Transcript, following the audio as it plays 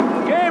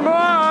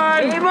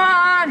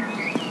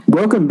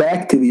Welcome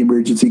back to the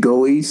Emergency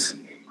Goalies.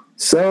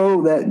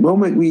 So that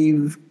moment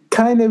we've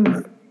kind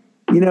of,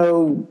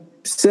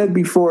 said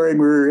before and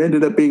we're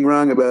ended up being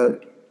wrong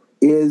about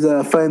is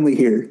finally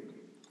here.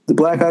 The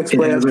Blackhawks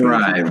playoff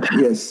arrived.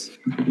 Yes.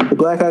 The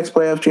Blackhawks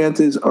playoff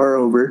chances are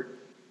over.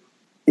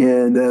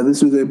 And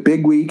this was a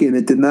big week, and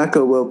it did not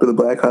go well for the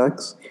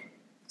Blackhawks.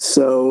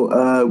 So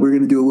we're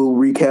going to do a little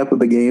recap of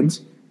the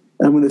games.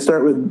 I'm going to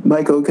start with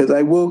Michael because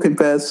I will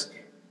confess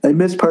I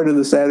missed part of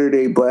the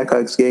Saturday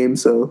Blackhawks game,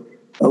 so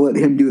I'll let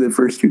him do the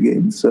first two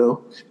games.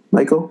 So,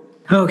 Michael?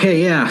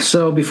 Okay, yeah.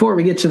 So before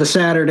we get to the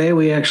Saturday,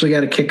 we actually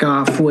got to kick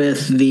off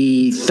with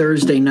the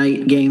Thursday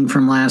night game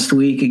from last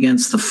week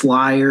against the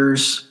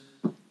Flyers.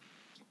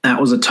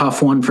 That was a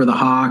tough one for the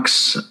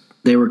Hawks.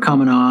 They were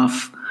coming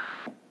off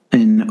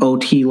an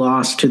OT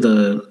loss to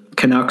the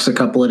Canucks a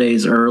couple of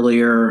days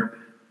earlier.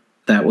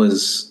 That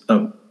was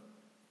a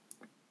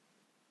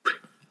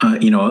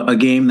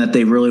game that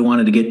they really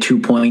wanted to get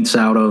 2 points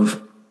out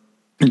of.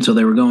 And so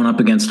they were going up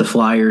against a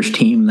Flyers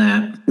team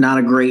that not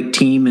a great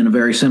team in a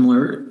very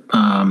similar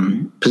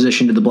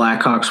position to the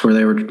Blackhawks, where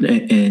they were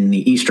in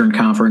the Eastern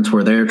Conference,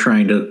 where they're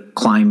trying to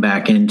climb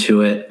back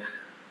into it.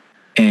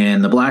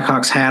 And the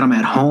Blackhawks had them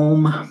at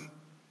home,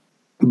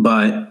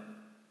 but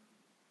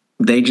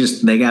they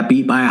got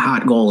beat by a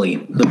hot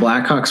goalie. The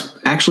Blackhawks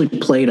actually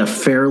played a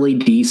fairly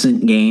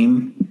decent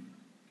game.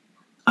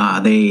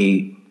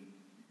 They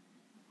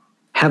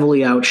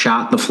heavily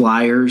outshot the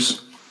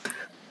Flyers,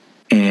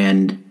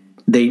 and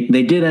they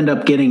did end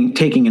up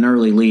taking an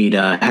early lead.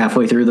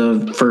 Halfway through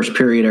the first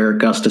period, Eric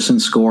Gustafsson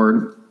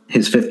scored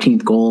his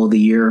 15th goal of the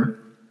year.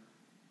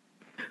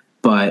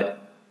 But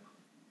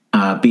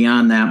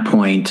beyond that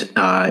point,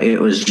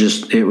 it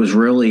was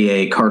really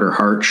a Carter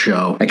Hart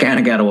show. I kind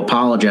of got to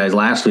apologize.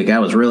 Last week, I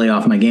was really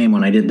off my game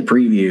when I did the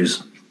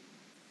previews.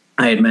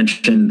 I had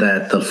mentioned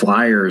that the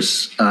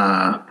Flyers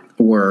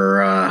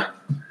were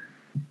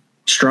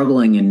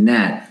struggling in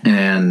net,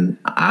 and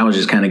I was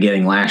just kind of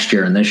getting last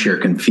year and this year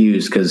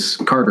confused because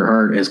Carter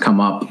Hart has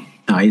come up.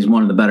 He's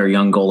one of the better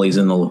young goalies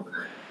in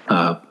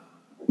the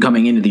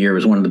coming into the year,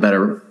 was one of the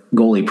better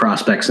goalie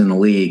prospects in the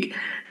league,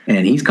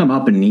 and he's come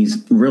up and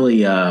he's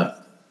really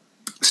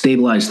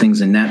stabilized things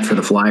in net for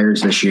the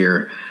Flyers this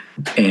year.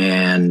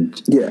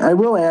 And yeah, I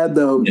will add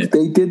though,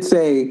 they did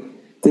say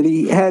that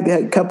he had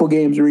a couple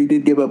games where he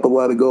did give up a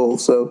lot of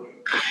goals. So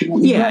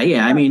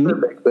yeah. I mean,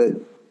 perfect, but.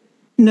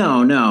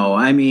 No.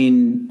 I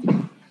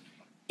mean,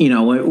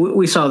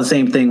 we saw the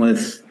same thing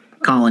with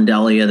Colin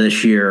Delia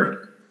this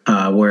year,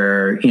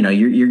 where,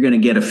 you're going to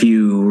get a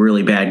few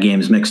really bad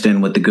games mixed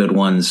in with the good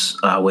ones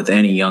with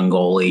any young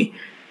goalie.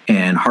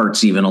 And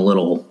Hart's even a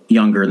little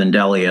younger than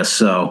Delia.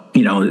 So,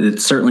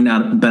 it's certainly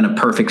not been a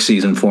perfect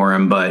season for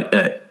him. But,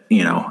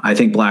 I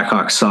think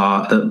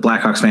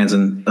Blackhawks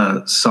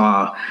fans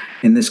saw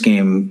in this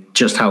game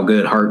just how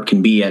good Hart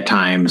can be at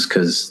times,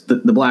 because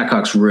the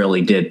Blackhawks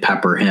really did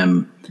pepper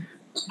him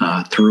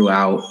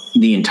throughout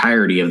the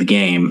entirety of the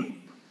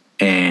game,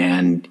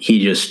 and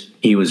he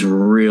was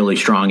really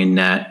strong in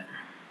net.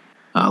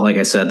 Like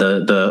I said,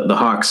 the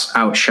Hawks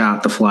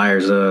outshot the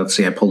Flyers. Let's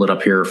see, I pulled it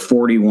up here,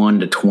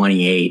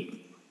 41-28.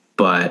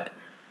 But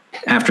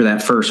after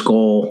that first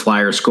goal,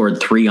 Flyers scored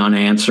 3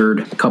 unanswered.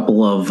 A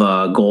couple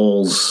of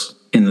goals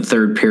in the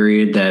third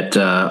period that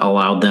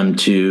allowed them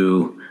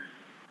to,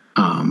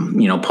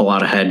 pull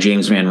out ahead.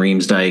 James Van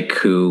Riemsdyk,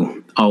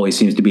 who always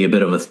seems to be a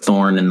bit of a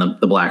thorn in the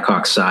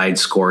Blackhawks side,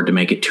 scored to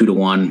make it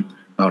 2-1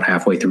 about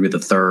halfway through the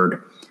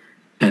third.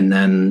 And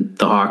then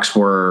the Hawks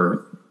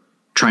were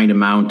trying to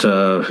mount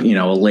a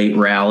late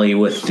rally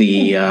with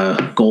the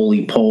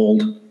goalie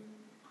pulled.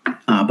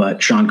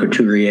 But Sean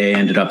Couturier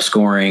ended up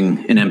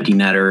scoring an empty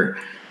netter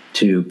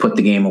to put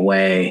the game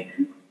away.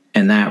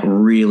 And that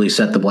really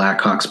set the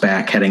Blackhawks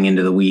back heading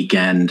into the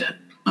weekend.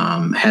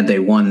 Had they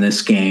won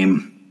this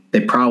game,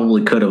 they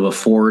probably could have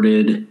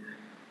afforded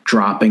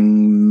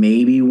dropping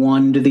maybe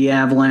one to the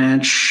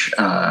Avalanche,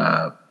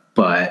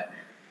 but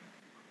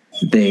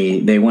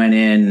they went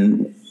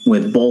in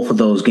with both of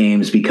those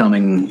games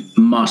becoming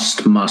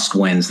must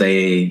wins.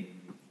 They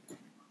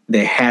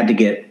had to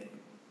get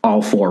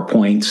all 4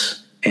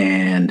 points,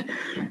 and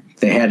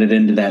they headed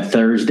into that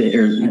Thursday,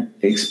 or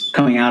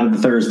coming out of the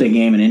Thursday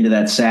game and into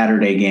that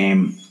Saturday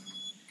game,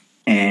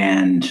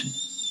 and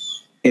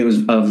it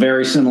was a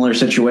very similar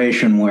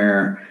situation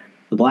where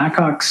the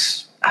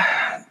Blackhawks,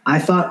 I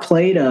thought,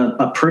 played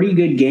a pretty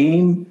good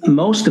game.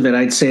 Most of it,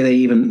 I'd say they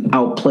even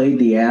outplayed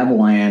the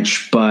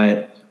Avalanche,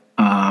 but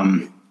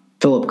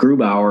Philip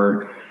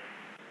Grubauer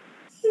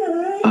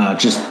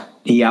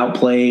he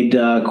outplayed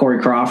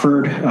Corey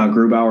Crawford.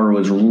 Grubauer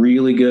was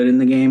really good in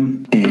the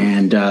game,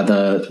 and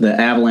the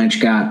Avalanche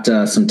got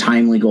some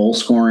timely goal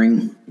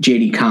scoring.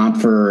 J.D.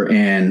 Compher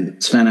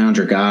and Sven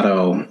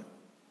Andrighetto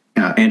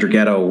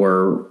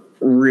were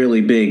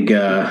really big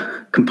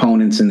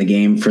components in the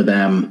game for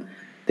them.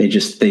 They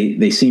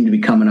seem to be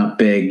coming up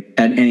big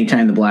at any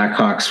time the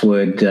Blackhawks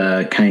would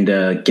kind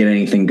of get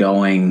anything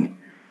going.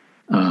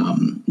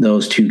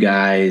 Those two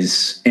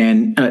guys.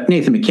 And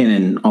Nathan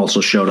McKinnon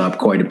also showed up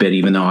quite a bit,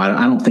 even though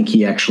I don't think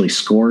he actually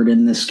scored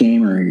in this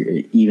game or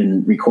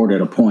even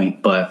recorded a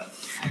point. But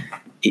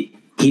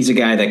he's a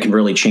guy that can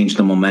really change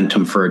the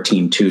momentum for a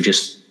team, too,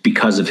 just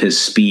because of his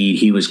speed.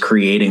 He was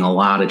creating a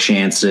lot of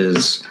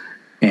chances.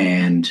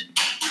 And,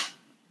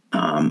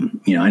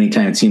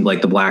 anytime it seemed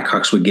like the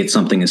Blackhawks would get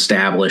something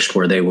established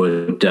where they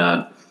would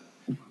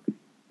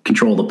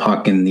control the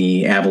puck in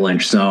the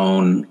Avalanche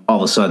zone, all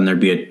of a sudden there'd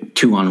be a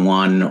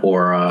 2-on-1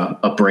 or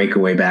a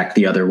breakaway back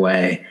the other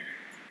way.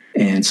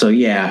 And so,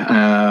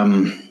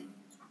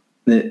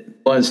 it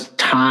was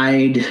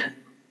tied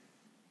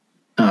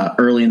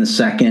early in the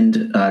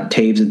second.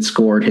 Taves had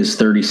scored his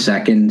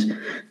 32nd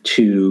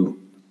to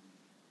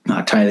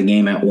tie the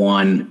game at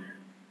 1.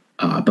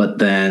 But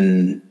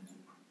then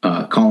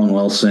Colin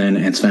Wilson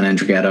and Sven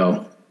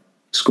Andrighetto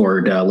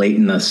scored late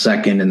in the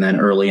second and then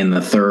early in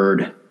the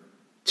third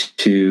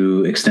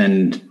to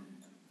extend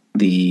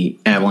the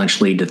Avalanche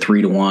lead to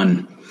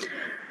 3-1.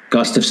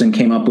 Gustafsson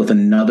came up with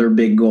another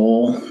big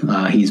goal.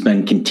 He's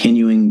been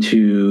continuing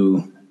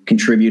to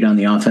contribute on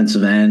the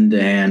offensive end,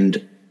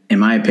 and in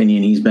my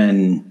opinion, he's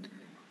been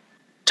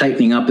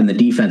tightening up in the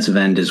defensive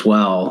end as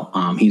well.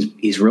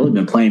 He's really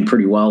been playing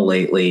pretty well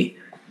lately,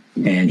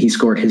 and he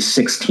scored his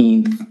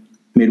 16th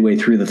midway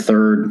through the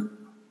third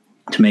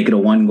to make it a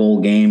 1-goal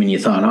game. And you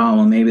thought, oh,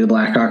 well, maybe the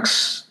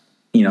Blackhawks,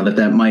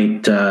 that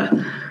might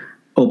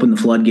open the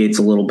floodgates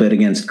a little bit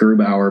against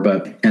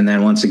Grubauer, and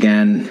then once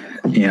again,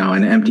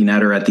 an empty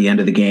netter at the end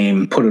of the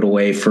game put it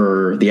away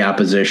for the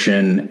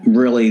opposition.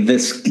 Really,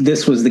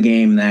 this was the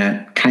game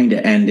that kind of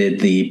ended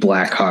the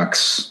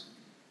Blackhawks'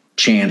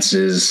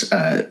 chances.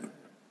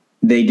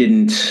 They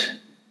didn't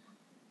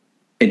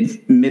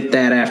admit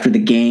that after the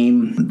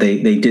game.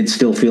 They did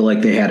still feel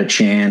like they had a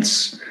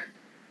chance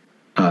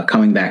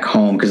coming back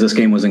home, because this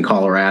game was in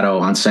Colorado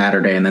on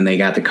Saturday, and then they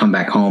got to come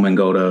back home and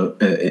go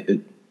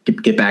to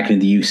get back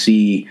into the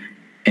UC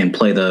and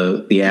play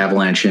the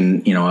Avalanche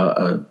in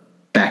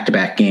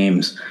back-to-back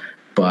games.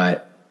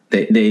 But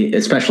they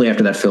especially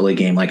after that Philly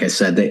game, like I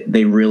said,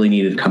 they really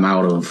needed to come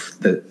out of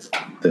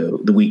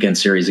the weekend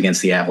series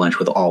against the Avalanche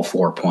with all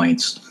 4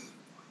 points,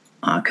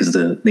 because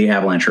the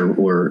Avalanche are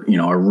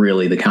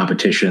really the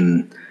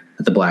competition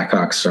that the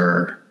Blackhawks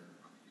are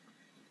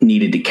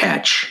needed to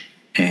catch,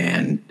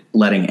 and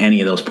letting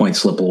any of those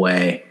points slip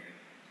away,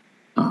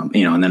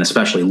 and then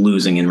especially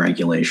losing in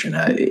regulation,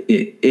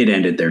 it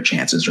ended their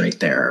chances right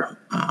there.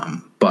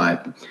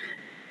 But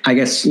I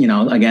guess,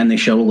 again, they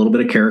showed a little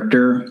bit of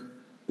character,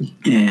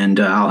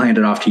 and I'll hand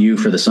it off to you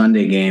for the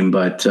Sunday game.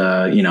 But,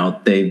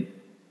 the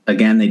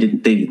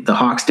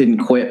Hawks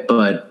didn't quit,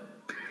 but,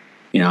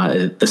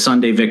 the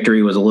Sunday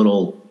victory was a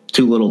little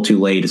too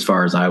late as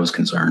far as I was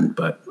concerned.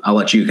 But I'll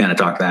let you kind of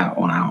talk that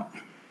one out.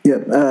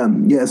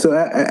 Yeah. So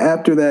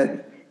after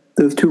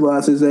those 2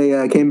 losses,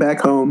 they came back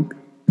home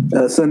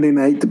Sunday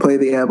night to play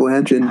the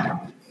Avalanche, and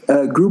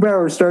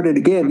Grubauer started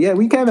again. Yeah,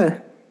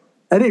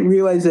 I didn't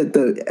realize that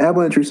the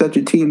Avalanche were such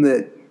a team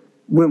that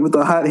went with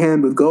a hot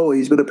hand with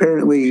goalies, but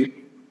apparently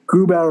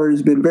Grubauer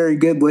has been very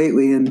good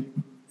lately,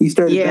 and he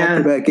started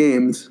back-to-back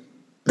games.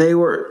 They've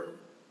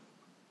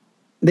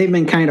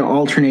been kind of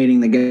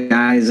alternating the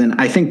guys,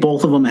 and I think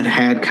both of them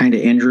had kind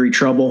of injury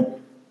trouble.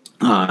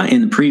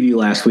 In the preview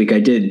last week, I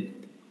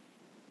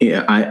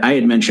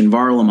had mentioned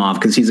Varlamov,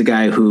 because he's a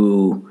guy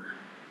who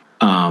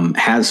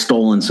has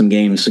stolen some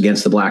games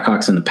against the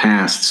Blackhawks in the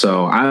past.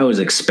 So I was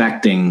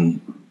expecting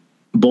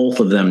both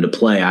of them to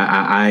play.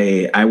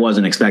 I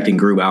wasn't expecting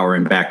Grubauer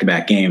in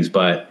back-to-back games,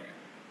 but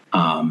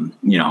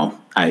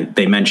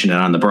they mentioned it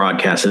on the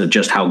broadcast of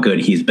just how good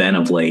he's been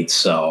of late.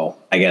 So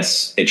I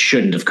guess it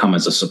shouldn't have come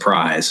as a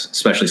surprise,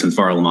 especially since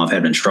Varlamov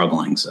had been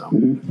struggling. So,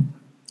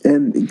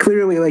 and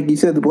clearly, like you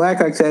said, the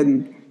Blackhawks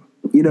hadn't.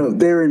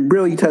 They're in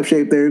really tough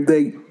shape there.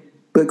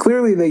 But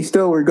clearly they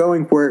still were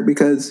going for it,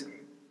 because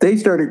they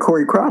started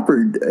Corey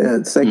Crawford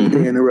second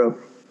day in a row,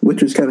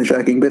 which was kind of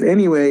shocking. But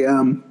anyway,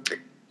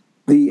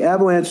 the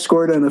Avalanche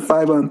scored on a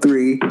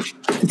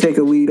 5-on-3 to take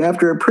a lead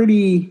after a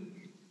pretty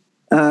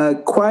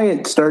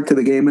quiet start to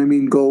the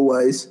game,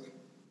 goal-wise.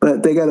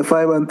 But they got a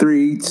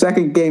 5-on-3,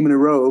 second game in a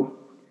row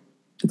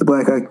that the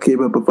Blackhawks gave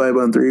up a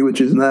 5-on-3,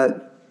 which is not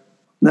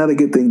a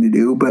good thing to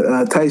do.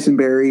 But Tyson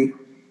Barrie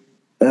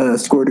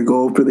scored a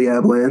goal for the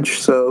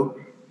Avalanche. So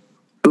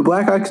the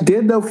Blackhawks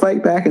did, though,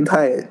 fight back and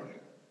tie it.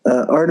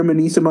 Artem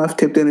Anisimov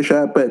tipped in a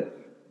shot, but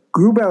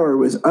Grubauer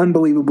was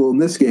unbelievable in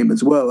this game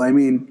as well.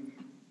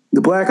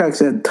 The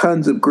Blackhawks had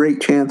tons of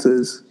great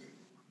chances,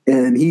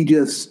 and he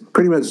just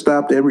pretty much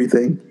stopped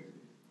everything.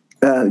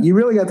 You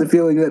really got the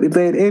feeling that if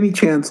they had any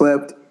chance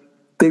left,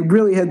 they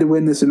really had to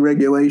win this in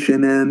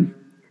regulation, and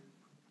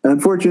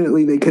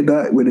unfortunately they could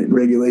not win it in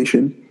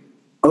regulation.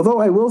 Although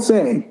I will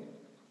say,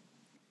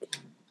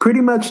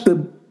 pretty much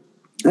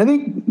I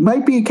think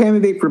might be a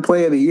candidate for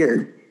play of the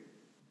year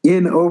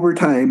in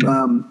overtime.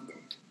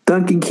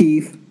 Duncan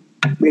Keith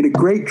made a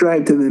great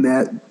drive to the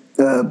net,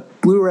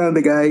 blew around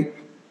a guy,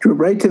 drove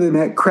right to the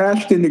net,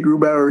 crashed into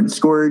Grubauer, and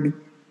scored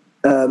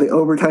the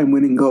overtime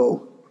winning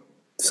goal.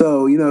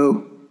 So,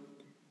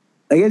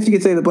 I guess you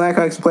could say the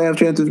Blackhawks' playoff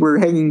chances were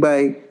hanging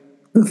by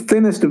the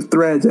thinnest of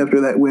threads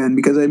after that win.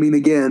 Because I mean,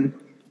 again,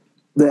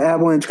 the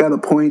Avalanche got a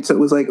point, so it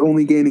was like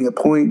only gaining a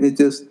point. It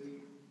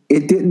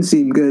didn't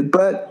seem good.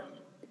 But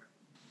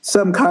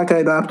some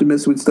cockeyed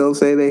optimists would still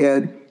say they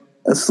had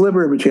a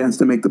sliver of a chance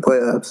to make the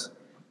playoffs.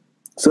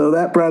 So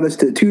that brought us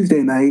to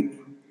Tuesday night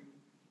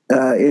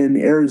in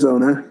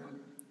Arizona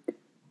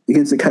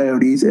against the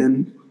Coyotes.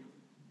 And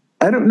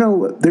I don't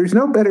know, there's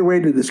no better way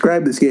to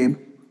describe this game.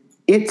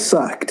 It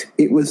sucked.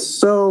 It was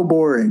so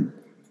boring.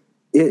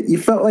 You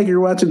felt like you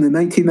were watching the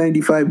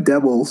 1995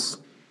 Devils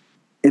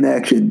in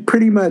action.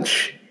 Pretty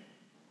much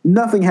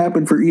nothing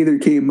happened for either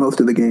team most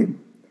of the game.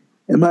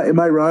 Am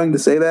I wrong to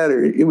say that,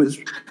 or it was?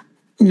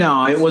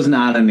 No, it was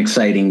not an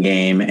exciting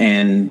game,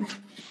 and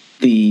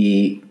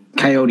the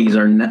Coyotes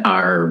are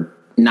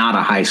not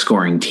a high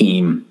scoring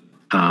team.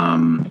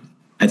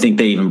 I think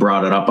they even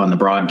brought it up on the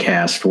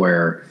broadcast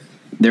where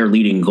their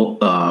leading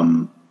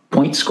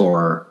point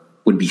scorer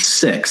would be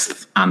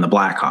sixth on the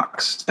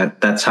Blackhawks.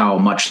 That's how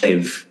much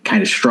they've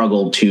kind of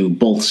struggled to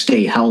both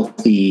stay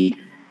healthy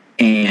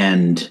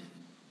and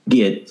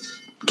get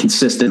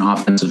consistent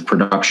offensive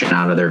production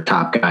out of their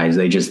top guys.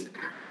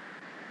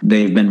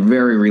 They've been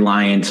very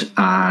reliant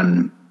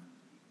on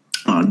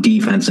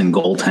defense and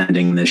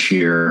goaltending this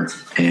year,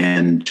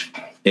 and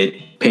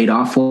it paid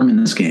off for them in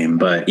this game.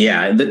 But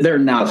yeah, they're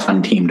not a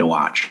fun team to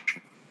watch.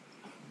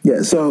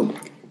 Yeah, so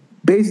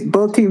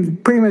both teams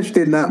pretty much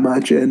did not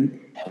much, and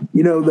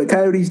the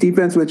Coyotes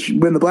defense, which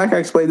when the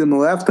Blackhawks played them the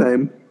last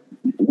time,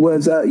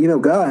 was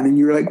gone, and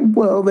you were like,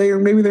 well,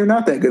 maybe they're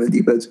not that good at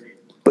defense.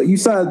 But you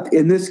saw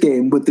in this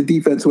game what the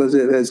defense was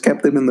that has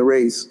kept them in the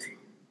race.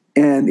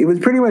 And it was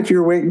pretty much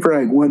you were waiting for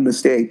like one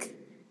mistake.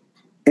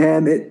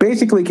 And it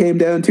basically came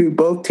down to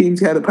both teams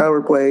had a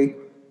power play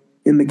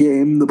in the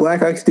game. The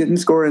Blackhawks didn't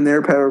score in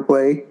their power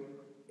play,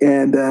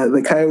 and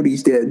the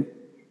Coyotes did.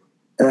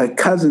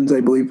 Cousins,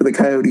 I believe, for the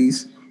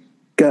Coyotes,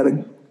 got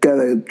a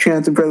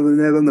chance in front of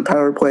the net on the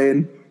power play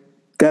and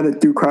got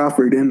it through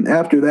Crawford. And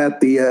after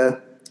that,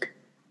 the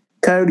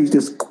Coyotes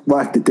just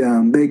locked it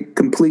down. They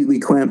completely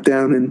clamped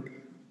down, and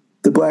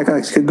the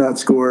Blackhawks could not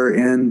score,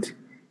 and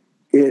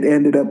it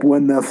ended up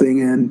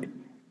 1-0. And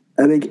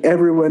I think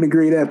everyone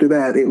agreed after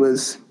that it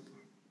was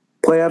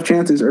playoff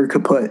chances are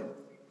kaput.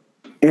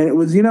 And it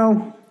was, if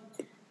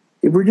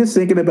we're just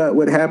thinking about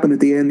what happened at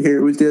the end here,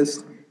 it was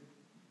just,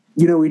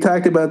 we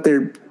talked about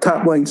their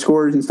top line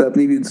scorers and stuff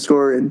needing to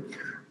score, and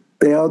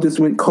they all just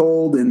went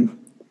cold, and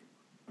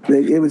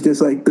it was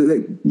just like,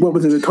 what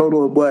was it, a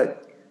total of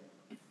what?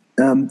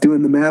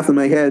 Doing the math in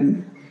my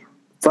head,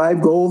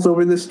 5 goals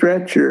over this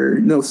stretch, or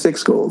no,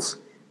 6 goals.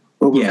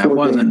 Over yeah, it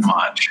wasn't games.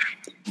 Much.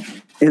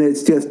 And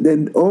it's just,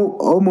 then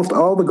almost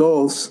all the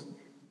goals,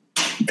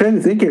 I'm trying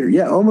to think here,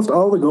 yeah, almost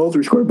all the goals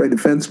were scored by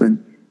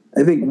defensemen.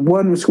 I think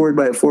one was scored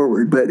by a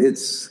forward, but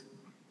it's,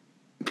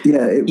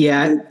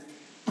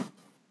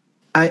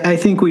 I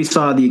think we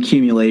saw the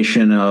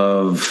accumulation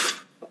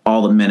of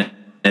all the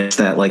minutes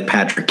that like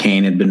Patrick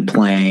Kane had been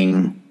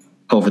playing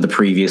over the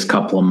previous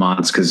couple of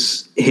months,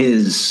 because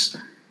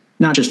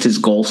not just his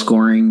goal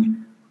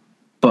scoring,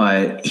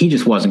 but he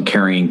just wasn't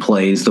carrying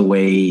plays the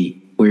way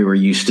we were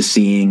used to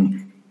seeing.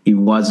 He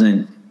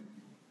wasn't,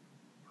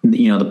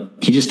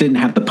 he just didn't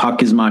have the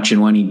puck as much.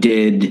 And when he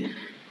did,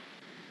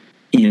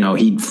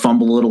 he'd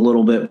fumble it a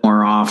little bit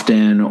more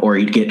often, or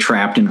he'd get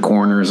trapped in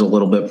corners a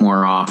little bit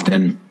more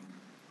often.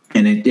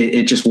 And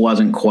it just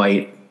wasn't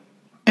quite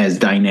as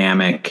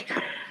dynamic.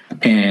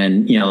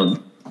 And,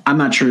 I'm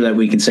not sure that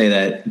we can say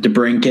that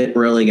DeBrincat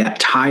really got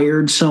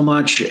tired so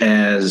much,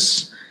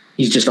 as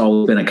he's just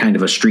always been a kind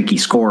of a streaky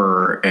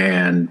scorer.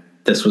 And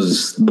this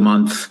was the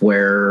month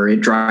where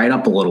it dried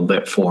up a little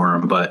bit for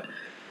him. But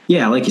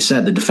yeah, like you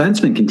said, the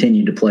defensemen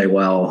continued to play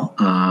well.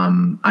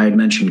 I had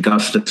mentioned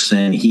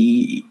Gustafsson.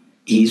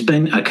 He's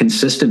been a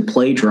consistent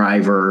play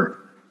driver,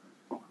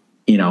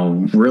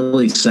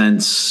 really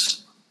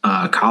since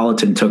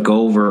Colleton took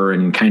over,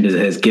 and kind of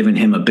has given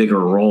him a bigger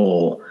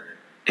role.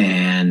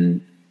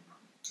 And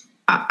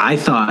I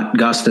thought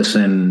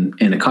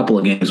Gustafsson in a couple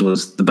of games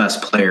was the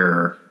best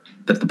player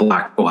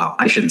that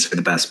I shouldn't say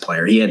the best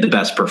player. He had the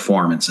best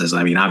performances.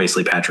 I mean,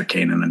 obviously Patrick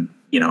Kane and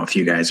a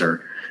few guys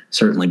are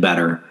certainly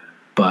better,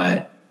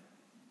 but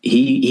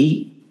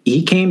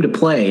he came to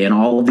play in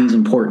all of these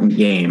important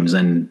games,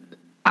 and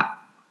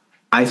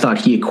I thought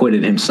he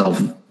acquitted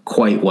himself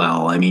quite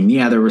well. I mean,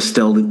 yeah, there was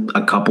still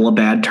a couple of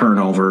bad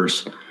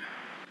turnovers,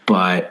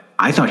 but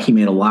I thought he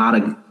made a lot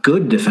of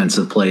good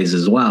defensive plays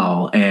as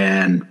well.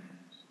 And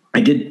I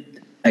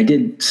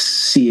did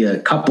see a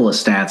couple of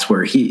stats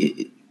where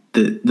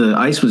the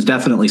ice was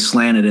definitely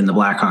slanted in the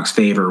Blackhawks'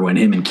 favor when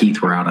him and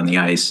Keith were out on the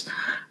ice.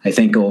 I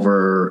think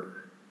over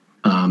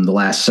the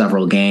last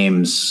several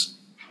games,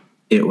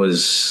 it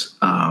was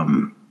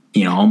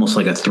almost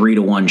like a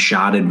 3-1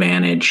 shot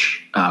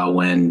advantage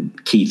when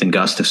Keith and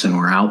Gustafsson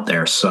were out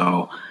there.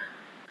 So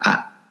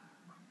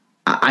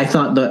I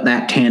thought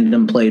that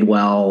tandem played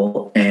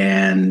well,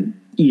 and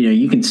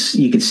you can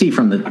see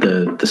from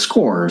the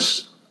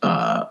scores.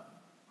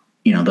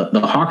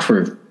 The Hawks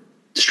were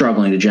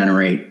struggling to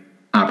generate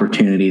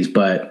opportunities,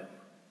 but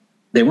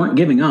they weren't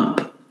giving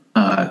up,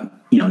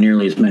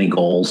 nearly as many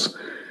goals.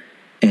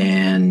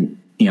 And,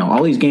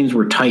 all these games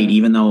were tight,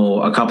 even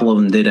though a couple of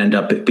them did end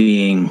up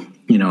being,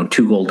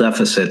 2-goal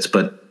deficits,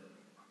 but,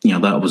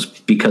 that was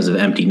because of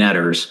empty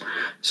netters.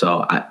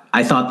 So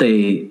I thought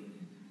they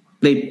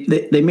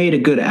made a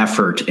good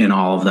effort in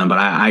all of them, but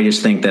I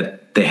just think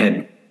that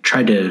they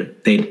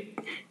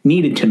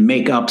needed to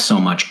make up so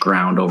much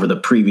ground over the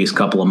previous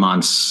couple of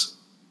months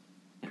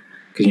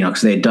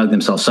because they had dug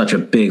themselves such a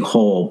big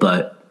hole.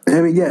 But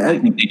I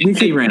think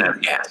they ran out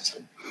of gas.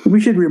 We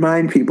should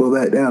remind people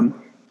that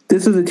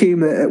this is a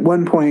team that at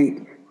one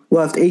point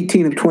lost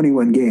 18 of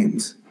 21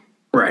 games.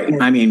 Right.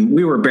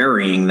 We were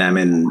burying them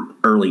in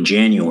early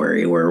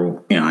January where,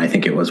 I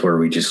think it was where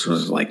we just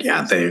was like,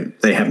 yeah,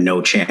 they have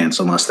no chance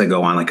unless they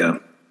go on like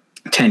a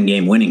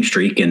 10-game winning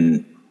streak.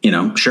 And,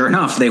 sure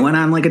enough, they went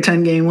on like a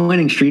 10-game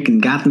winning streak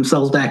and got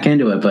themselves back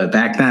into it. But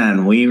back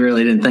then, we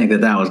really didn't think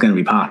that was going to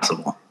be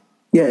possible.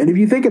 Yeah, and if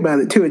you think about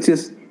it, too, it's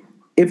just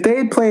if they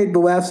had played the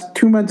last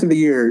 2 months of the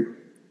year,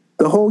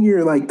 the whole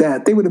year like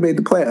that, they would have made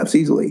the playoffs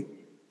easily.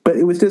 But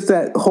it was just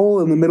that hole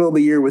in the middle of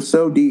the year was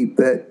so deep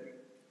that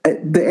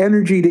the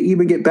energy to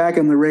even get back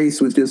in the race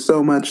was just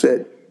so much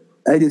that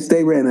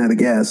they ran out of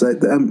gas.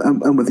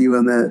 I'm with you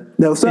on that.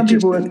 Now, some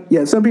people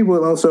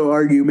would also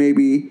argue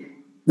maybe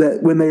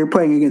that when they were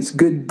playing against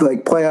good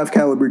like playoff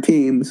caliber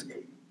teams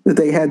that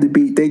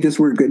they just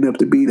weren't good enough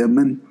to beat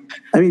them.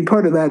 And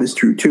part of that is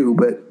true too,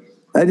 but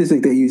I just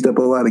think they used up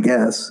a lot of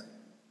gas.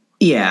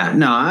 Yeah,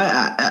 no,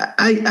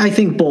 I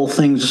think both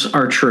things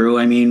are true.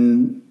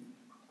 Even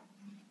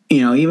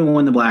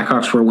when the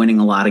Blackhawks were winning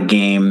a lot of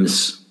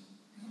games,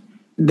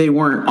 they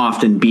weren't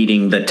often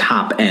beating the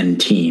top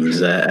end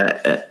teams. We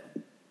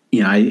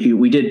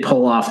did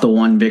pull off the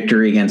one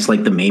victory against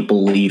like the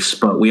Maple Leafs,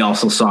 but we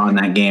also saw in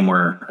that game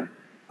where,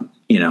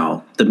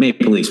 the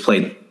Maple Leafs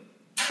played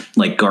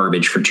like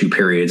garbage for 2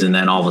 periods and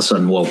then all of a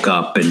sudden woke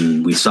up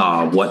and we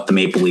saw what the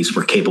Maple Leafs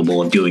were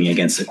capable of doing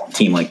against a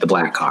team like the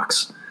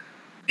Blackhawks.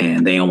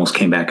 And they almost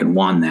came back and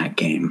won that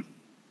game.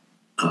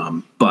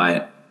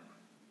 But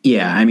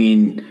yeah,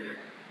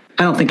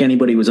 I don't think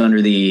anybody was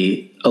under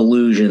the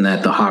illusion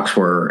that the Hawks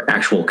were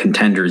actual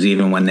contenders,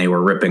 even when they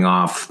were ripping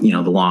off,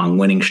 the long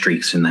winning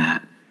streaks in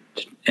that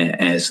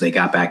as they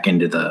got back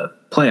into the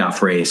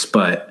playoff race.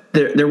 But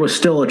there was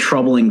still a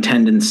troubling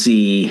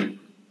tendency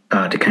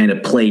to kind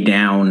of play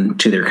down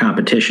to their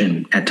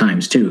competition at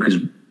times too, because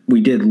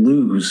we did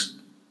lose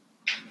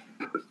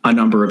a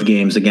number of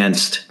games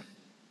against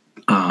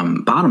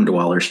bottom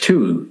dwellers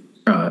too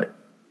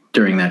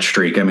during that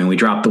streak. We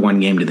dropped the one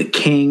game to the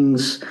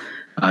Kings.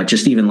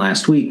 Just even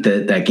last week,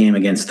 that game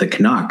against the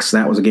Canucks,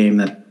 that was a game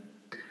that,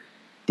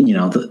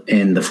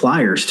 and the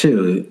Flyers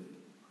too,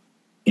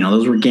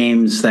 those were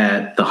games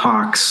that the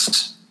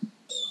Hawks,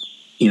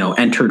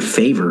 entered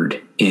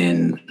favored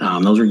in.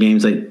 Those were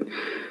games that,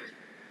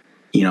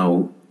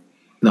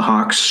 the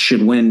Hawks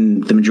should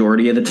win the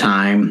majority of the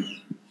time.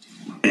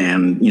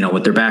 And,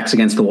 with their backs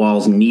against the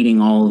walls,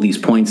 needing all of these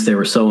points, they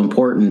were so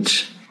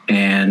important.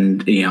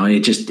 And,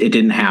 it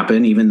didn't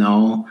happen, even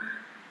though,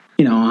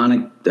 in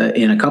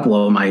a couple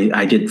of them,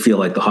 I did feel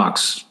like the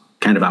Hawks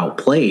kind of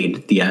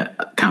outplayed the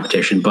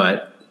competition.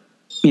 But,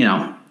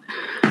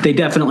 they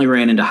definitely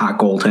ran into hot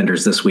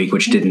goaltenders this week,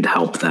 which didn't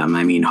help them.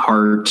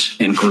 Hart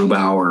and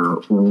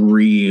Grubauer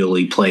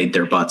really played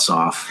their butts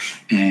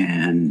off,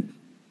 and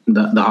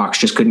the Hawks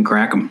just couldn't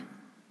crack them.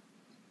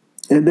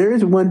 And there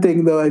is one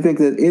thing, though, I think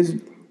that is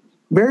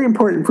very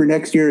important for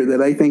next year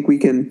that I think we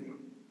can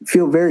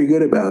feel very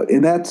good about,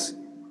 and that's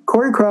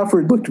Corey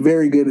Crawford looked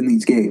very good in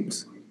these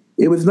games.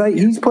 It was nice.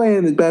 He's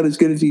playing about as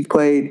good as he's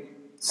played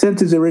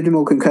since his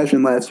original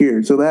concussion last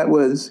year, so that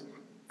was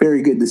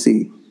very good to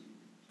see.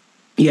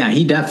 Yeah,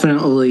 he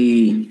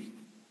definitely,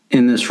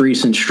 in this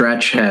recent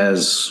stretch,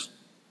 has,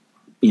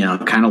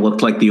 kind of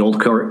looked like the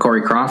old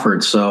Corey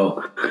Crawford.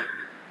 So,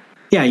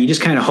 yeah, you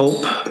just kind of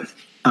hope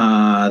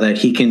that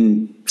he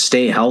can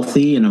stay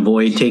healthy and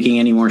avoid taking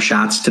any more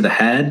shots to the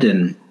head.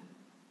 And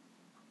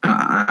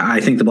I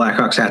think the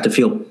Blackhawks have to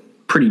feel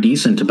pretty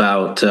decent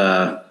about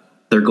their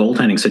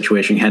goaltending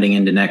situation heading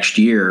into next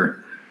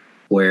year,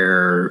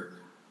 where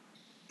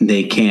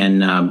they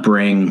can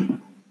bring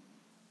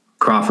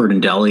Crawford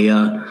and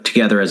Delia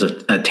together as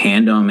a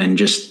tandem and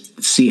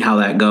just see how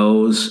that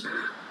goes.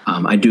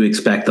 I do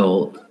expect there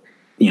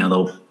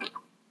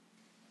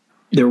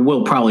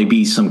will probably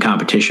be some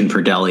competition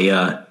for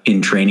Delia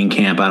in training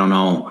camp. I don't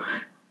know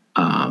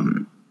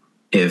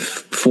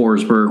if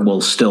Forsberg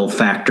will still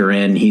factor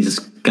in. He's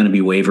going to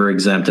be waiver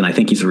exempt, and I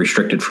think he's a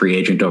restricted free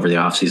agent over the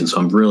offseason. So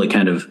I'm really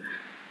kind of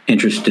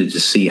interested to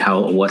see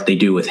what they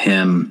do with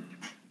him.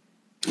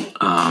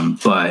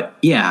 But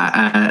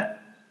yeah,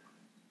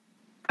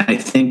 I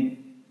think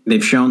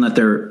they've shown that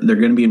they're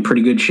going to be in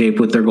pretty good shape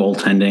with their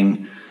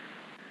goaltending.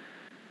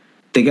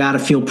 They got to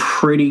feel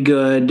pretty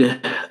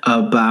good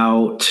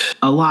about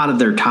a lot of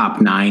their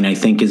top 9. I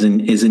think is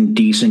in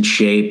decent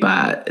shape.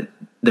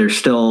 They're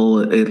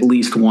still at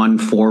least one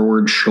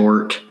forward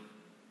short,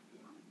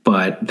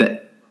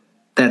 but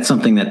that's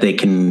something that they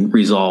can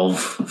resolve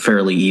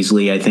fairly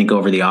easily, I think,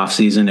 over the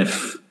offseason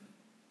if,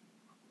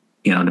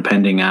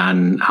 depending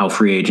on how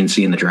free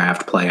agency and the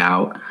draft play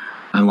out.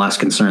 I'm less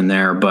concerned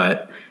there,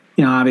 but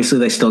obviously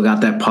they still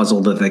got that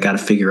puzzle that they got to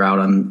figure out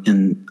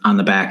on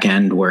the back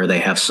end where they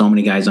have so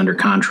many guys under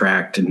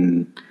contract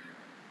and,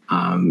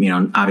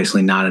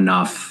 obviously not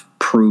enough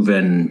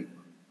proven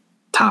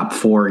top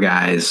 4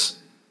 guys.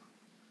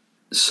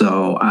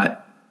 So,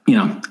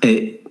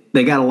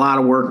 they got a lot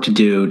of work to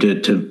do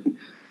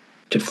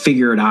to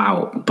figure it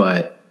out,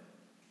 but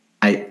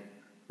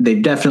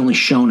they've definitely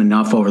shown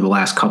enough over the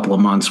last couple of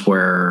months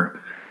where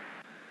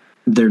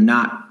they're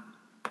not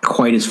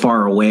quite as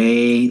far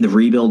away. The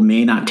rebuild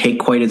may not take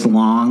quite as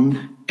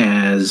long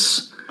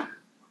as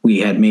we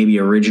had maybe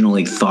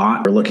originally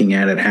thought. We're looking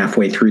at it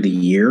halfway through the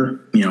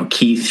year.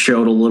 Keith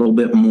showed a little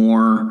bit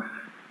more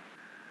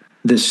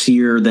this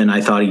year than I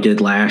thought he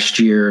did last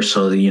year.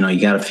 So, you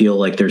got to feel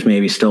like there's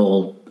maybe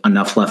still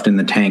enough left in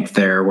the tank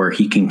there where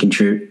he can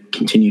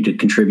continue to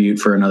contribute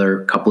for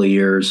another couple of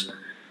years.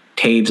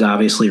 Taves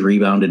obviously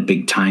rebounded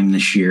big time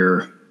this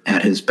year,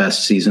 at his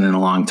best season in a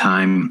long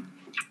time.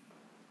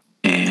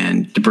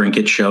 And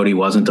DeBrincat showed he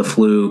wasn't a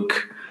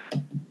fluke.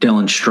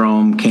 Dylan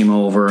Strome came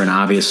over and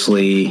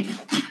obviously,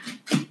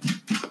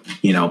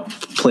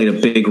 played a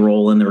big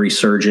role in the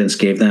resurgence,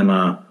 gave them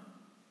a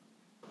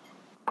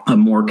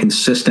more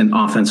consistent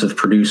offensive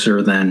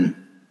producer than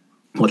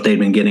what they'd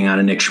been getting out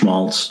of Nick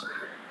Schmaltz.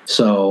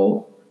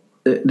 So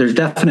there's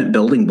definite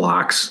building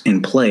blocks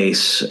in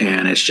place,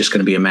 and it's just going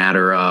to be a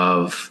matter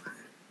of,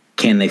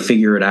 can they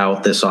figure it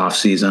out this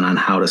offseason on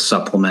how to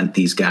supplement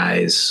these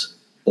guys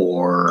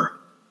or,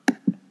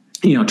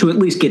 to at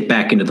least get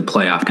back into the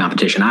playoff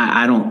competition.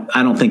 I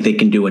don't think they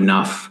can do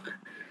enough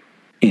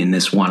in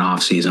this one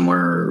offseason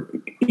where,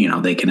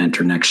 they can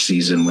enter next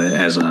season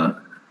as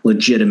a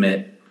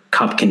legitimate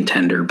cup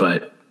contender.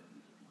 But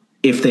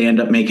if they end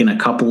up making a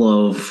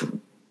couple of,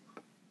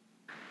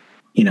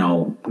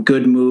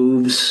 good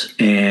moves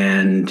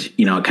and,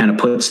 it kind of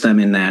puts them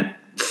in that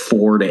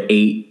 4 to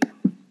 8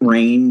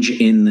 range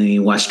in the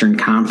Western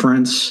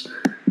Conference,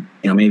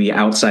 maybe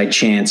outside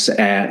chance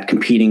at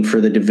competing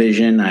for the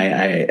division.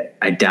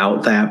 I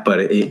doubt that, but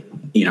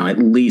at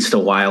least a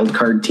wild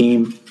card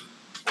team.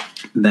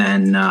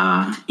 Then,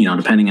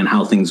 depending on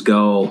how things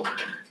go,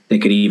 they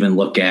could even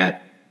look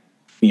at,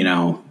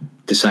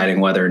 deciding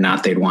whether or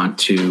not they'd want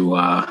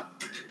to,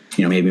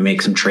 maybe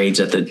make some trades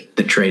at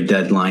the trade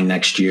deadline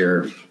next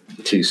year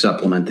to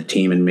supplement the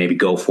team and maybe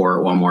go for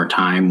it one more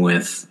time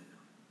with,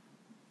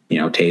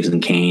 Taves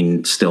and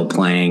Kane still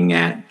playing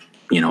at,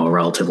 a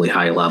relatively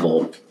high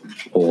level,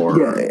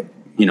 or,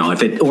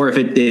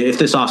 if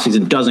this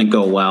offseason doesn't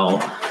go well,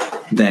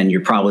 then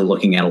you're probably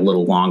looking at a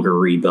little longer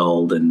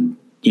rebuild and,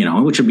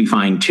 which would be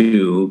fine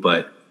too.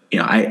 But,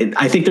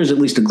 I think there's at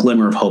least a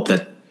glimmer of hope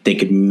that they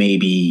could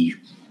maybe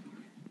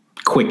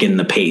quicken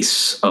the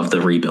pace of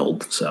the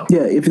rebuild. So,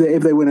 yeah, if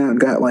they went out and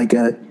got like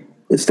a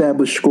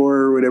established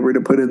scorer or whatever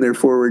to put in their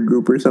forward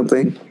group or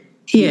something.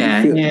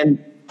 Yeah.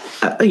 And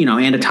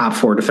a top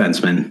 4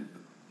 defenseman.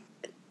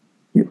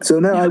 So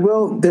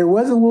now there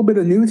was a little bit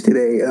of news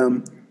today.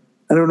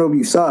 I don't know if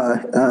you saw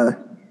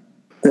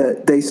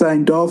that they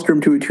signed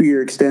Dahlstrom to a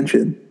 2-year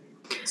extension.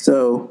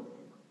 So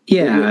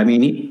yeah, I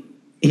mean,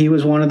 he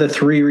was one of the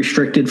 3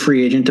 restricted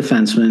free agent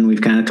defensemen.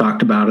 We've kind of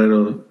talked about it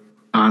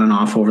on and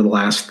off over the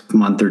last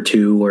month or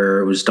two, where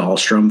it was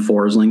Dahlstrom,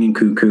 Forsling, and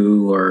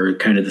Cuckoo, or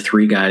kind of the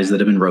 3 guys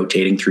that have been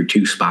rotating through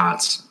 2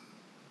 spots.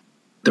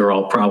 They're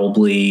all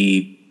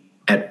probably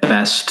at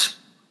best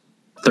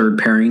third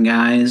pairing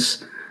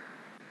guys,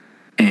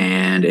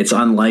 and it's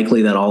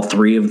unlikely that all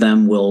 3 of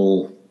them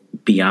will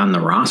be on the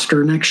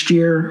roster next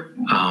year.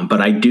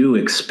 But I do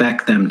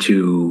expect them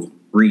to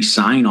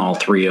re-sign all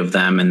 3 of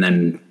them and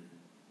then,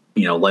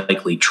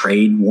 likely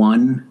trade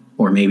 1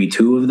 or maybe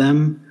 2 of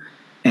them.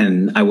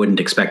 And I wouldn't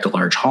expect a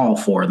large haul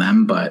for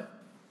them, but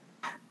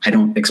I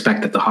don't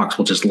expect that the Hawks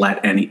will just let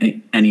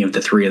any of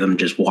the 3 of them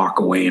just walk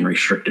away in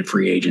restricted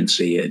free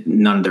agency.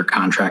 None of their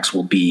contracts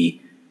will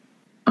be,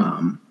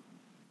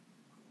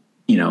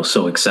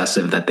 so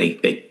excessive that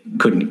they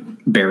couldn't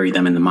bury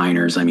them in the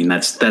minors. I mean,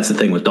 that's the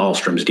thing with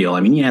Dahlstrom's deal. I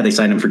mean, yeah, they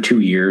signed him for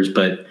 2 years,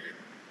 but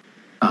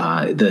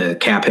the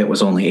cap hit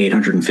was only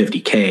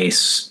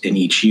 $850K in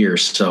each year.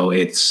 So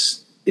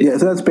so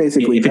that's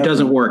basically, if it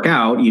doesn't work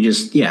out, you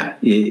just,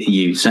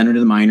 you send her to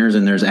the minors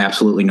and there's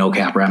absolutely no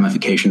cap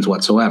ramifications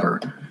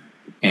whatsoever.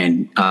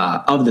 And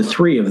of the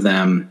 3 of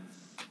them,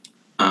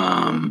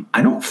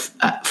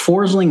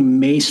 Forsling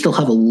may still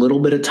have a little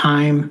bit of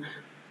time,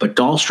 but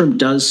Dahlstrom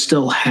does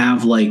still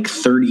have like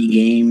 30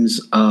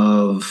 games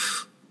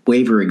of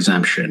waiver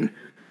exemption.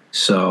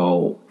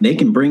 So they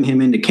can bring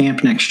him into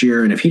camp next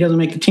year, and if he doesn't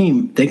make the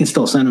team, they can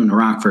still send him to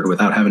Rockford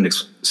without having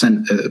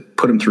to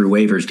put him through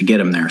waivers to get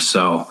him there.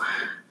 So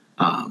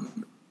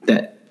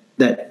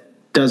that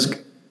does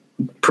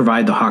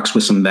provide the Hawks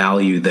with some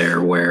value there,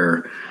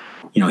 where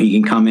he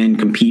can come in,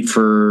 compete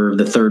for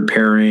the 3rd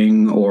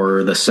pairing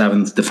or the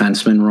 7th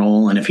defenseman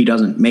role, and if he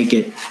doesn't make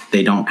it,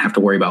 they don't have to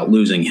worry about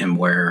losing him.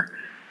 Where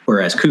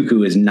Whereas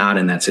Cuckoo is not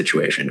in that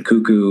situation.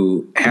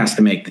 Cuckoo has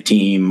to make the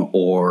team,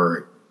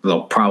 or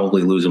they'll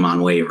probably lose him on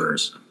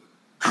waivers.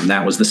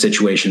 That was the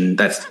situation.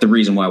 That's the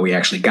reason why we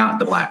actually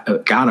got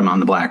him on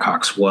the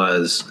Blackhawks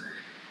was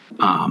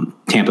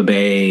Tampa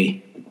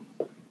Bay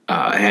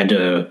had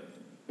to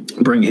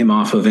bring him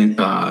off of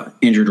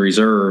injured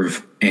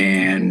reserve,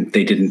 and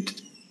they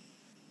didn't.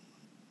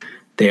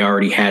 They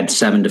already had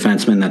 7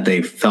 defensemen that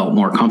they felt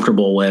more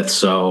comfortable with.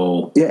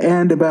 So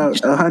yeah, and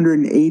about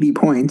 180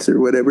 points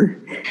or whatever.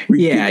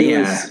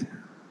 Ridiculous.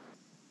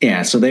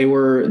 Yeah. So they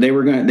knew they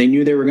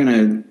were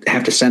gonna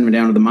have to send him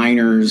down to the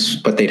minors,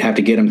 but they'd have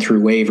to get him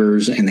through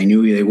waivers, and they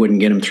knew they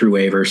wouldn't get him through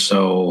waivers.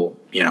 So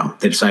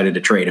they decided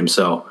to trade him.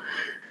 So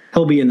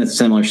he'll be in a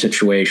similar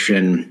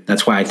situation.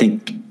 That's why I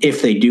think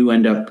if they do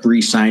end up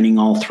re-signing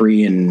all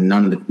 3 and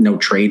no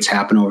trades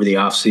happen over the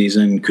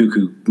offseason,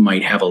 Cuckoo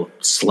might have a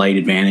slight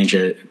advantage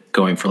at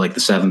going for like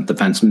the 7th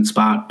defenseman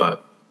spot.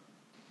 But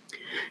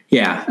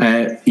yeah,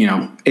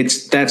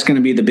 that's going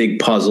to be the big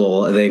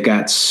puzzle. They've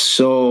got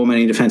so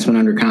many defensemen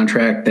under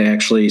contract. They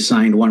actually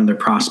signed one of their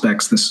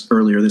prospects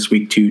earlier this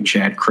week too,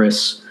 Chad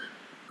Chris,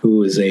 who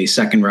was a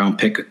 2nd-round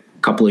pick a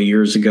couple of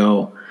years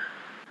ago.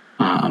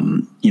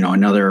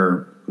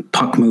 Another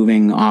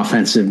puck-moving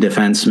offensive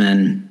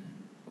defenseman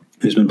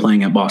who's been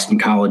playing at Boston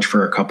College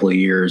for a couple of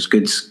years.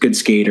 Good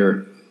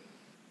skater.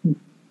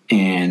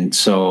 And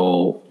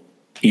so,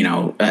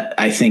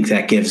 I think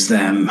that gives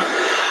them,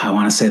 I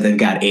want to say they've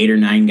got 8 or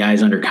 9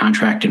 guys under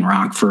contract in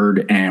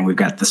Rockford, and we've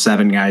got the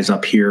 7 guys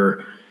up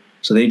here.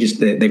 So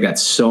they've got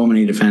so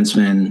many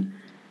defensemen.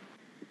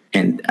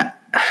 And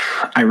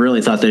I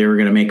really thought they were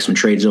going to make some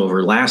trades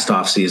over last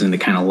offseason to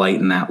kind of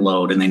lighten that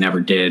load, and they never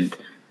did.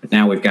 But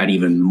now we've got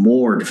even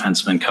more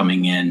defensemen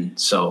coming in,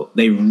 so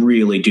they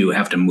really do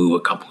have to move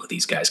a couple of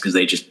these guys because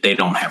they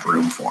don't have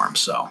room for them.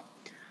 So,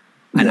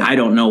 and I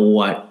don't know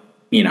what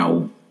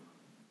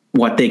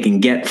they can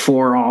get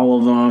for all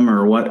of them,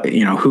 or what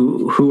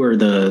who are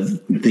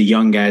the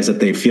young guys that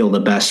they feel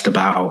the best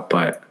about.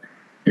 But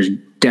there's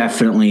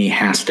definitely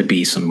has to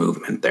be some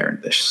movement there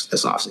this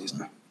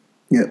offseason.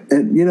 Yeah,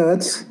 and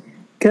that's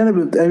kind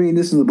of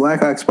this is the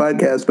Blackhawks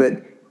podcast,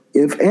 but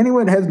if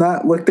anyone has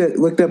not looked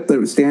up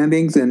the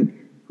standings and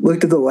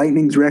looked at the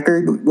Lightning's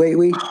record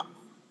lately,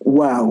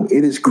 wow,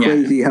 it is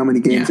crazy how many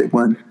games they've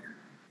won.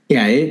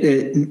 Yeah,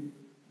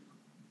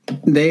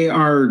 they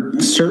are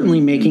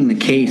certainly making the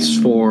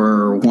case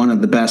for one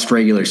of the best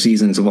regular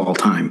seasons of all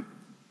time.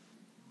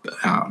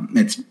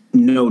 It's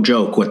no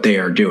joke what they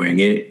are doing.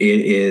 It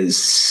is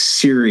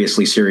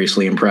seriously,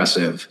 seriously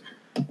impressive.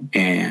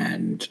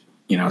 And,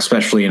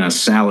 especially in a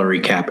salary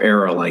cap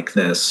era like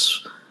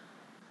this,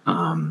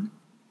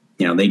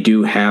 they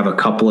do have a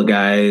couple of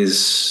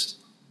guys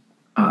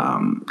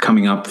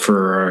coming up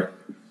for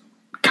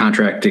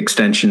contract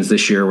extensions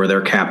this year where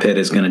their cap hit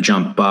is going to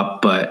jump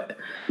up, but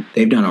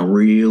they've done a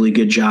really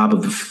good job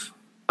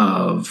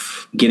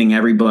of getting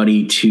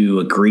everybody to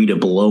agree to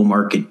below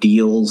market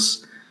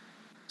deals.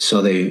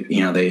 So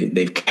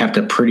they've kept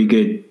a pretty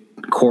good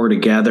core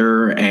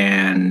together,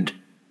 and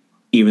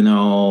even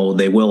though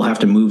they will have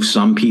to move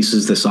some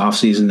pieces this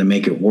offseason to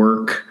make it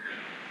work,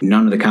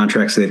 none of the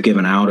contracts they've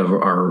given out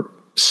are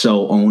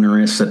so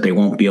onerous that they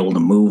won't be able to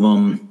move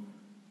them.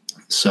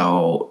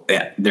 So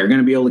they're going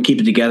to be able to keep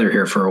it together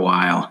here for a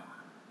while.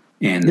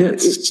 And it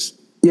was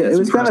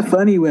kind of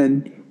funny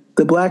when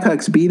the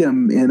Blackhawks beat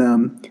them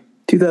in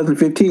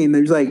 2015.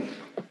 There's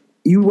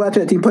you watch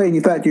that team play and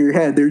you thought to your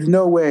head, there's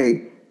no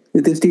way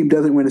that this team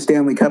doesn't win a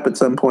Stanley Cup at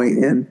some point.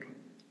 And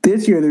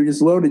this year they're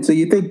just loaded. So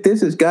you think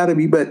this has got to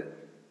be, but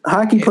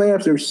hockey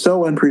playoffs are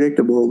so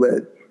unpredictable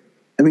that,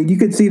 you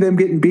could see them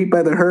getting beat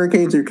by the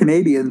Hurricanes or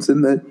Canadiens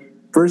in the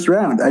first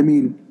round.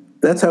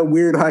 That's how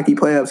weird hockey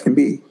playoffs can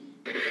be.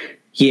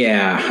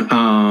 Yeah.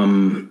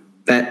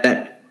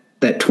 That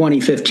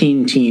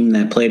 2015 team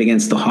that played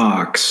against the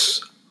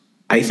Hawks,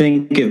 I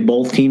think if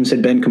both teams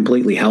had been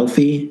completely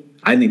healthy,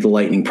 I think the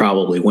Lightning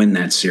probably win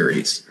that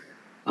series.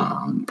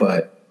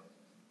 But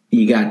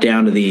you got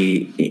down to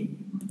the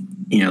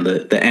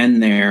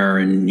end there,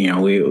 and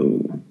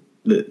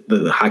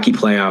the hockey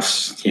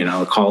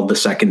playoffs, called the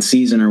second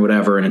season or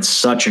whatever, and it's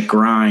such a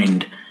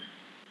grind.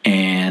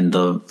 And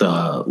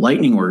the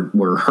Lightning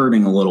were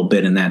hurting a little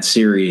bit in that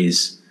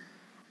series.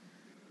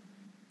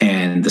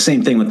 And the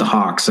same thing with the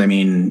Hawks.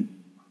 We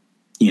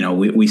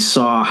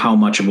saw how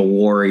much of a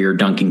warrior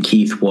Duncan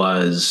Keith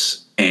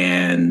was,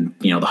 and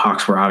the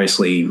Hawks were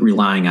obviously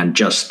relying on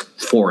just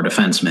 4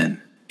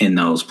 defensemen in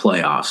those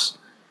playoffs,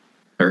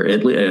 or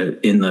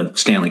in the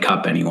Stanley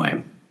Cup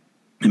anyway.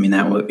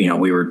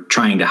 We were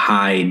trying to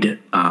hide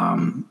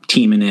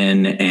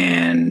Timonen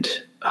and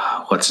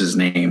what's his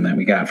name that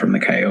we got from the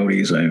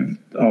Coyotes. I've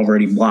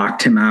already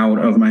blocked him out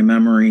of my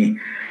memory.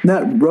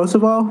 Not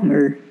Roosevelt,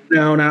 or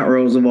no, not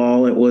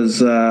Roosevelt. It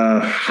was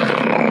I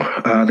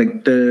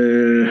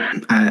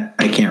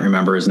can't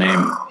remember his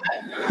name.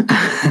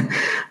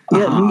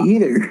 Me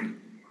either.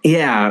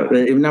 Yeah,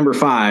 number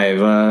 5,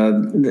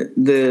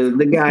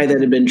 the guy that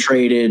had been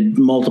traded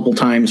multiple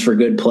times for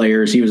good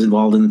players. He was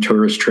involved in the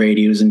tourist trade.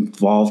 He was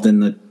involved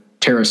in the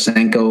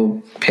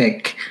Tarasenko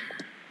pick.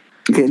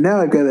 Okay, now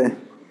I've got to.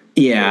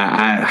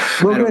 Yeah,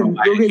 We'll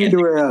get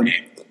into our.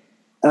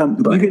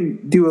 You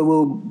can do a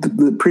little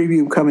the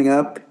preview coming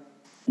up.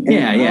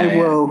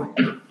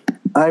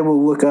 I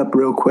will look up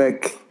real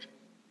quick.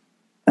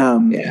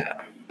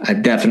 I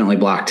definitely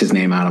blocked his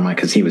name out of my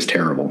because he was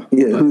terrible.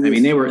 Yeah, but, I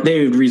mean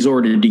they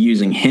resorted to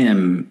using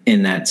him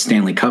in that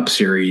Stanley Cup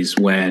series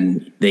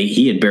when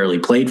he had barely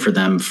played for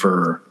them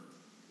for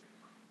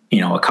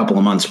a couple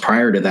of months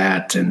prior to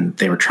that, and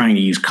they were trying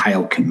to use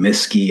Kyle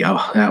Comiskey.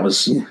 Oh, that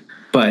was. Yeah.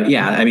 But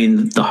yeah, I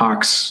mean the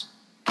Hawks,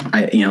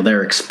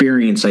 their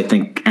experience I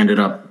think ended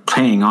up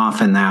paying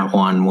off in that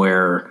one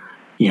where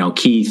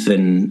Keith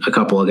and a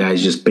couple of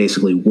guys just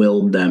basically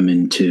willed them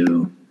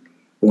into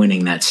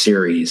winning that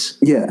series.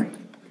 Yeah.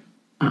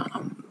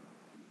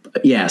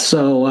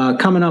 So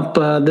coming up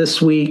this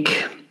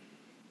week,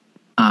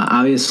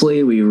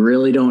 obviously we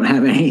really don't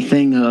have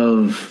anything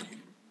of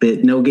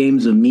it, no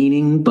games of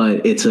meaning,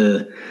 but it's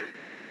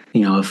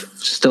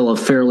still a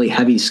fairly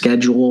heavy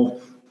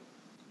schedule.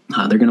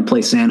 They're going to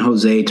play San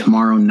Jose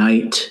tomorrow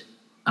night,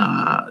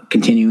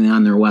 continuing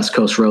on their West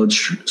Coast road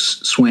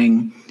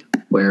swing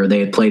where they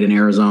had played in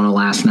Arizona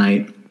last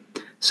night.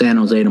 San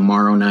Jose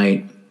tomorrow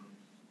night.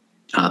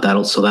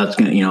 That's going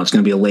to, it's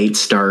going to be a late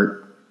start.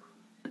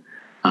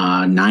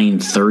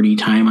 9:30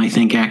 time, I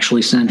think,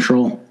 actually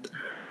Central.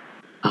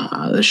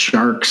 The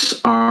Sharks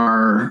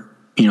are,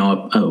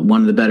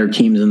 one of the better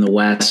teams in the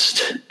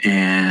West,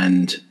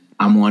 and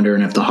I'm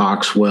wondering if the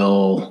Hawks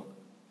will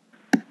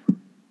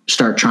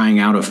start trying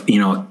out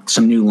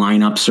some new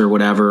lineups or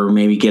whatever,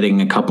 maybe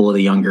getting a couple of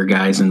the younger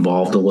guys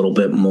involved a little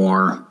bit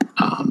more.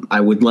 I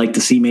would like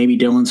to see maybe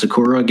Dylan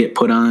Sakura get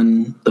put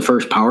on the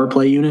first power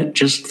play unit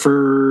just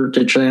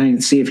to try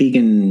and see if he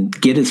can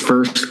get his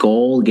first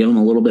goal, give him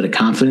a little bit of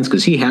confidence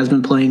because he has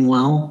been playing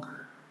well.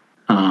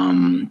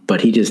 But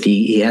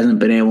he hasn't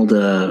been able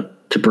to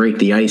break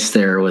the ice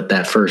there with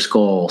that first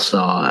goal. So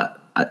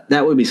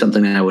that would be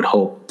something that I would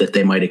hope that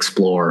they might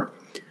explore.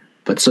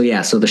 But so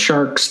the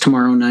Sharks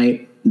tomorrow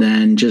night,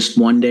 then just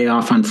one day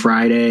off on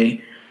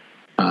Friday,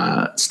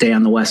 stay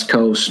on the West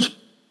Coast.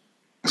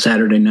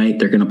 Saturday night,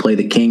 they're going to play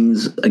the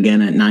Kings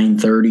again at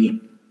 9:30.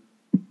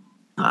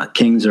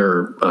 Kings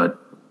are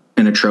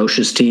an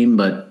atrocious team,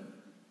 but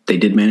they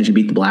did manage to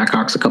beat the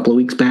Blackhawks a couple of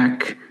weeks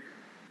back.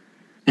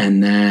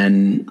 And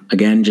then,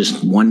 again,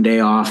 just one day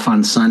off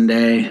on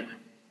Sunday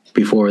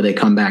before they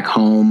come back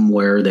home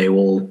where they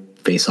will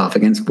face off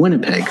against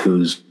Winnipeg,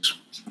 who's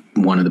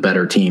one of the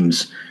better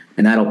teams.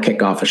 And that'll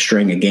kick off a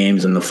string of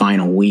games in the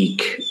final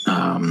week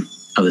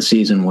of the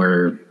season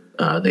where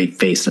they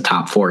face the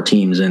top four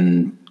teams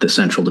in the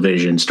Central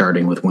Division,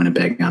 starting with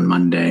Winnipeg on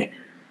Monday.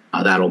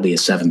 That'll be a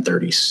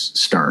 7:30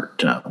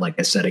 start, like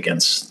I said,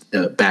 against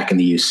back in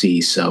the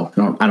UC. So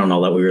I don't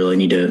know that we really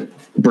need to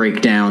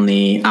break down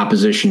the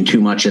opposition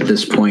too much at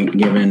this point,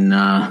 given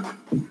none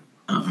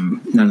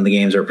of the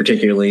games are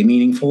particularly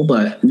meaningful.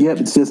 But yep,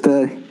 it's just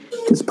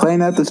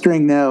playing out the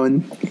string now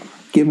and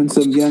giving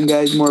some young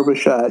guys more of a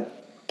shot.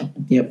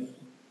 Yep.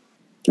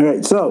 All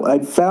right, so I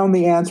found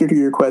the answer to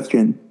your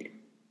question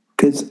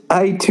because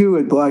I too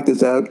had blocked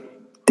this out.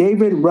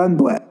 David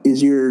Runblad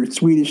is your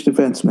Swedish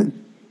defenseman.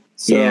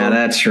 So, yeah,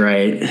 that's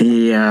right.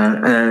 He,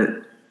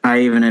 I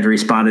even had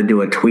responded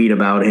to a tweet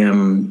about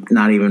him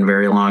not even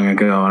very long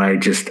ago, and I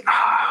just,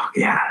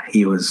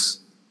 he was.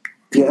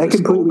 I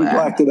completely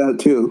blocked it out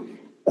too.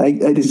 I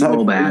did so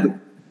not. Bad.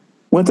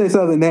 Once I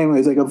saw the name, I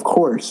was like, of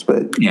course,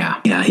 but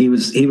yeah, he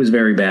was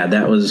very bad.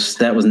 That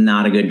was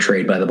not a good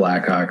trade by the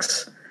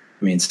Blackhawks.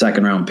 I mean,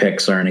 second round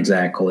picks aren't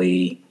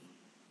exactly,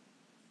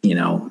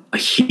 a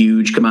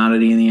huge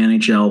commodity in the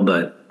NHL,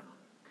 but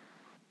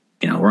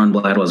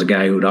Runblad was a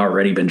guy who'd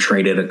already been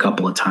traded a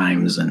couple of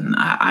times, and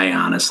I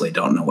honestly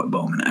don't know what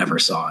Bowman ever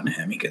saw in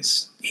him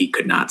because he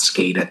could not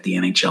skate at the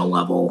NHL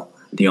level.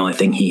 The only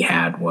thing he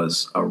had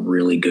was a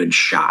really good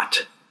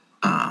shot,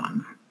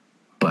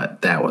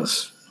 but that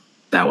was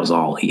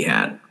all he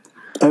had.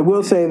 I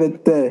will say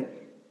that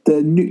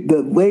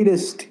the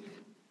latest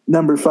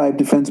number 5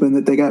 defenseman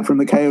that they got from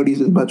the Coyotes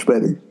is much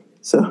better.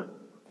 So.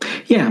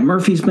 Yeah,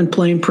 Murphy's been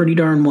playing pretty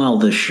darn well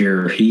this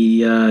year.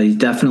 He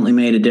definitely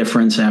made a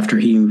difference after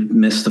he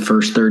missed the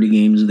first 30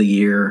 games of the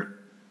year.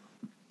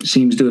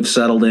 Seems to have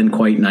settled in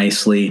quite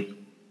nicely.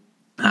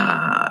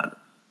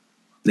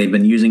 They've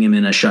been using him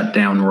in a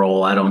shutdown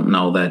role. I don't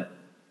know that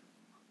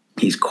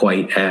he's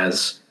quite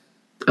as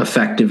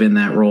effective in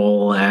that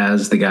role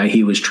as the guy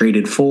he was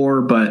traded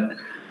for, but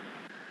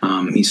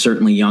he's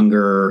certainly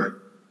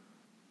younger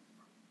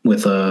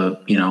with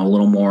a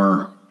little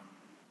more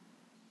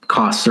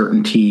cost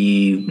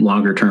certainty,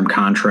 longer term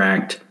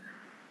contract.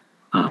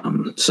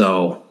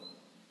 So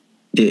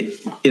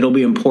it'll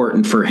be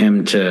important for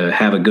him to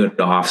have a good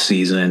off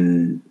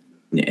season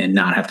and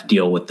not have to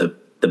deal with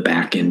the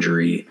back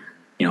injury.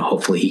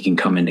 Hopefully he can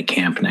come into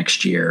camp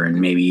next year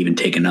and maybe even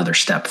take another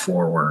step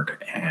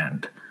forward.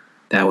 And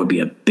that would be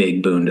a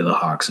big boon to the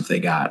Hawks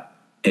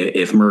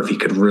if Murphy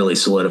could really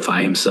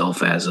solidify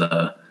himself as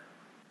a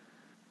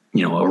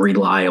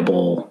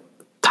reliable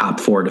top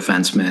 4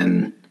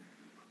 defenseman.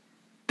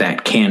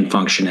 that can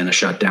function in a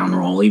shutdown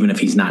role, even if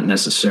he's not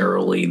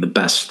necessarily the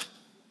best,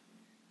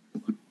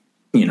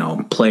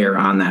 player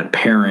on that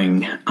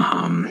pairing.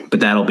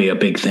 But that'll be a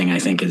big thing, I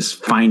think, is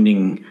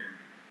finding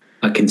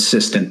a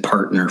consistent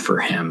partner for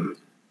him.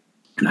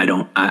 And I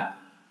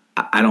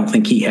don't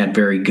think he had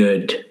very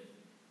good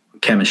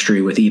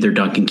chemistry with either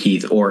Duncan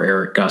Keith or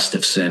Eric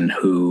Gustafson,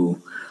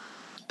 who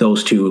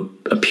those two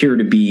appear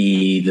to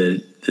be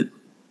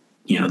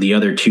the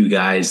other two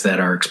guys that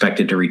are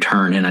expected to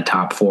return in a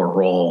top 4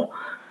 role.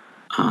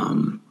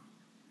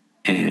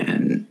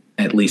 And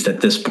at least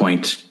at this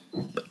point,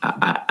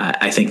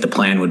 I think the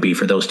plan would be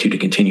for those two to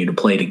continue to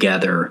play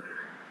together.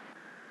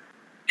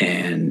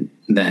 And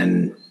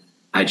then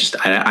I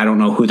don't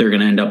know who they're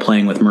going to end up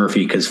playing with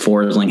Murphy, because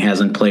Forsling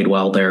hasn't played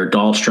well there.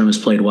 Dahlstrom has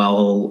played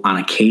well on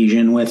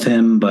occasion with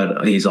him,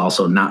 but he's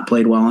also not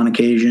played well on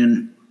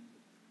occasion.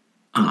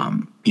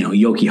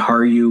 Yoki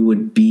Haru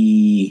would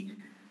be,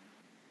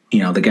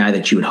 the guy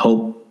that you would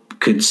hope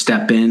could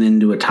step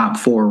into a top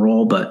 4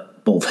 role,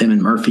 but both him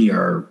and Murphy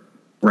are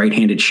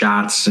right-handed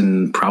shots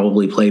and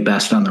probably play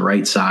best on the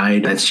right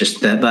side. That's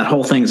just that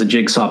whole thing's a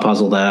jigsaw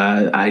puzzle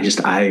that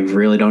I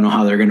really don't know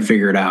how they're going to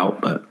figure it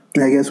out, but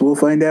I guess we'll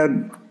find out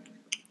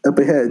up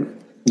ahead.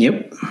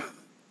 Yep.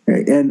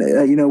 Right. And,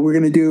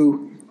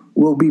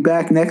 we'll be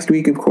back next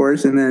week, of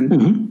course, and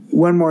then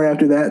one more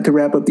after that to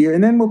wrap up the year.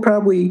 And then we'll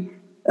probably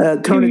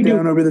tone it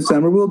down over the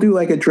summer. We'll do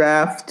like a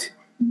draft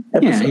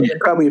episode,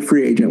 probably a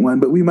free agent one,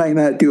 but we might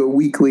not do a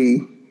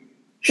weekly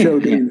show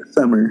during the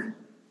summer.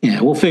 Yeah,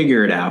 we'll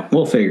figure it out.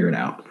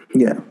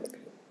 Yeah.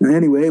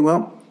 Anyway,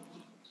 well,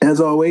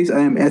 as always, I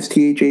am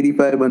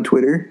STH85 on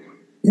Twitter.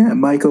 Yeah,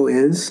 Michael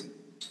is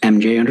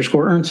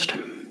MJ_Ernst.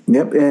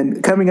 Yep,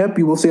 and coming up,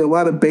 you will see a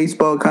lot of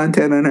baseball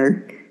content on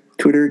our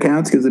Twitter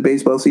accounts because the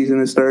baseball season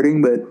is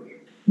starting. But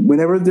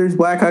whenever there's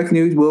Blackhawks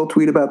news, we'll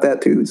tweet about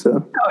that too.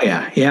 So. Oh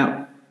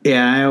yeah.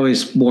 I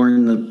always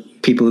warn the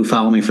people who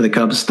follow me for the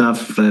Cubs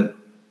stuff that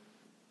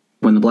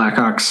when the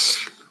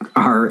Blackhawks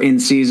are in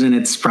season,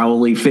 it's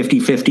probably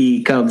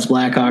 50-50 Cubs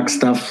Blackhawks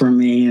stuff for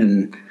me,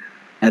 and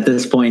at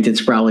this point,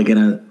 it's probably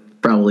gonna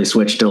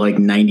switch to like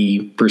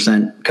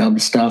 90%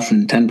 Cubs stuff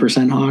and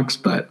 10% Hawks,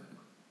 but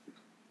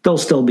there'll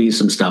still be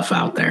some stuff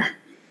out there.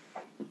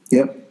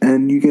 Yep,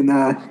 and you can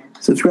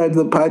subscribe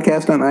to the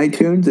podcast on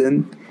iTunes,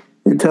 and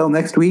until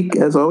next week,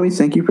 as always,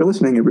 thank you for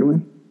listening,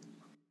 everyone.